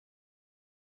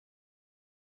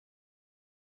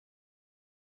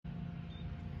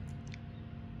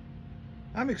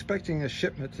I'm expecting a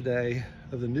shipment today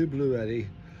of the new Bluetti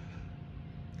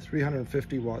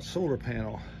 350 watt solar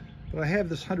panel, but I have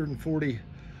this 140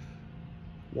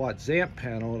 watt ZAMP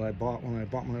panel that I bought when I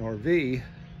bought my RV,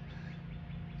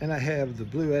 and I have the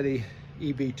Bluetti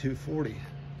EB240.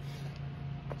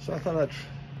 So I thought I'd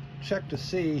check to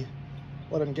see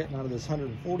what I'm getting out of this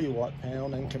 140 watt panel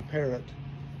and then compare it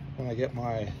when I get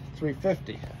my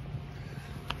 350.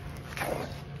 I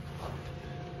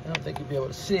don't think you'll be able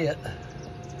to see it.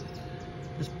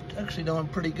 It's actually doing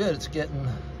pretty good. It's getting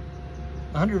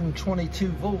 122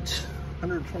 volts,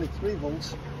 123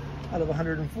 volts out of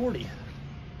 140.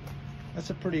 That's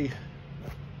a pretty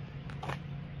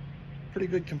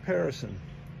good comparison.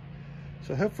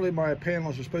 So hopefully my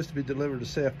panels are supposed to be delivered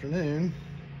this afternoon.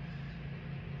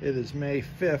 It is May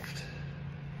 5th,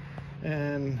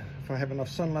 and if I have enough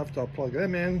sun left, I'll plug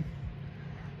them in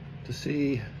to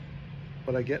see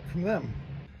what I get from them.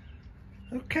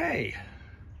 Okay,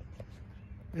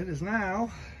 it is now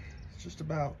just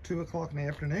about 2 o'clock in the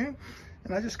afternoon,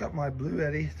 and I just got my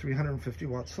Bluetti 350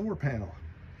 watt solar panel.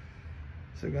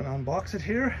 So I'm gonna unbox it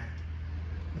here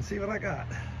and see what I got.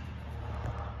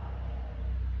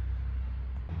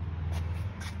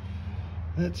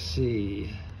 Let's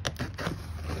see.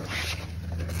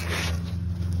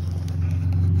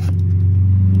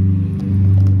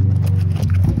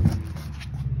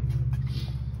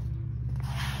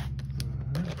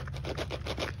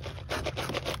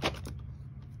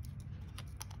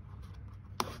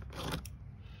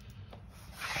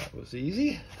 That was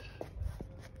easy.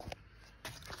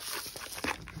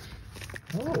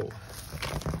 Oh,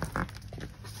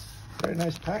 very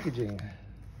nice packaging.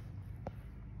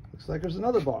 Looks like there's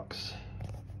another box.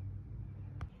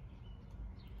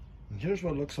 And here's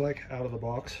what it looks like out of the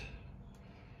box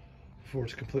before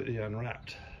it's completely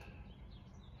unwrapped.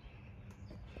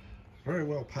 Very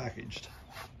well packaged.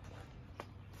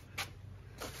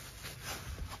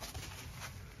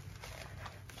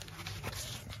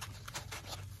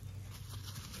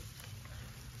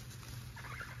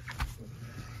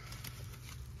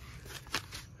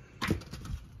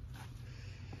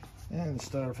 And the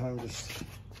styrofoam just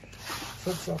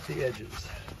slips off the edges.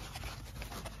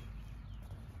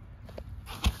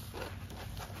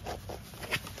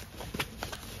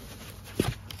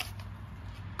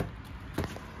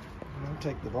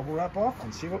 Take the bubble wrap off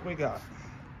and see what we got.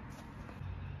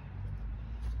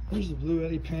 Here's the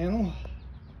Bluetti panel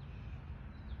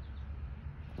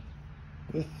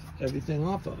with everything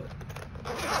off of it.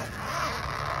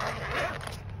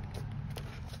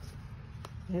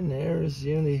 And there's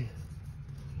the only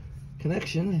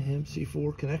connection,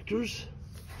 MC4 connectors.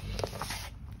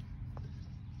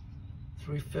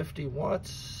 350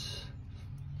 watts,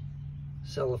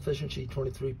 cell efficiency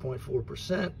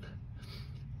 23.4%.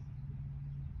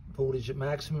 Voltage at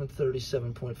maximum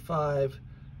 37.5,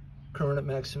 current at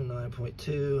maximum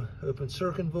 9.2, open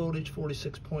circuit voltage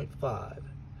 46.5,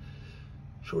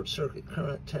 short circuit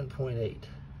current 10.8.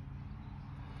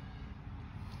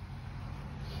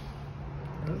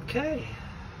 Okay.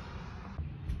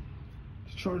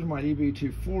 To charge my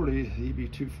EB240, the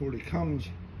EB240 comes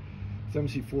with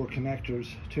MC4 connectors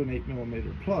to an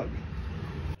 8mm plug.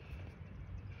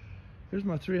 Here's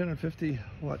my 350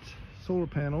 watt solar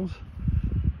panels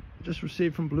just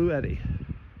received from Bluetti.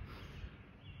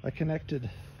 I connected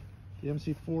the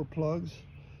MC4 plugs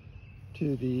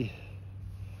to the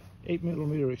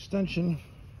 8mm extension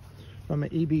from an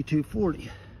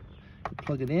EB240.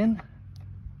 Plug it in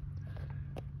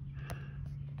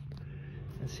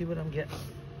and see what I'm getting.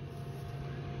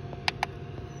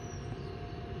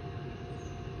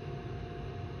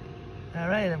 All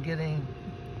right, I'm getting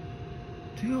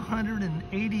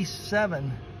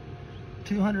 287,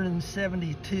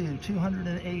 272,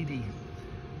 280,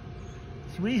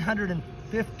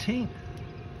 315,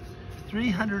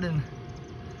 300 and...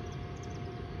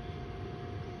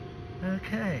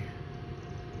 Okay.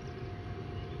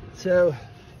 So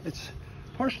it's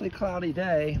partially cloudy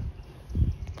day,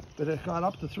 but it got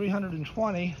up to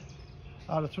 320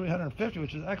 out of 350,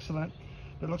 which is excellent.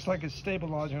 But it looks like it's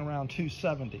stabilizing around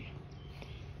 270.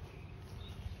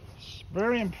 It's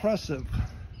very impressive.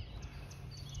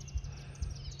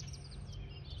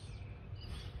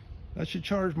 That should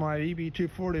charge my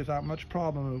EB240 without much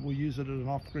problem. We'll use it as an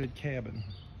off-grid cabin.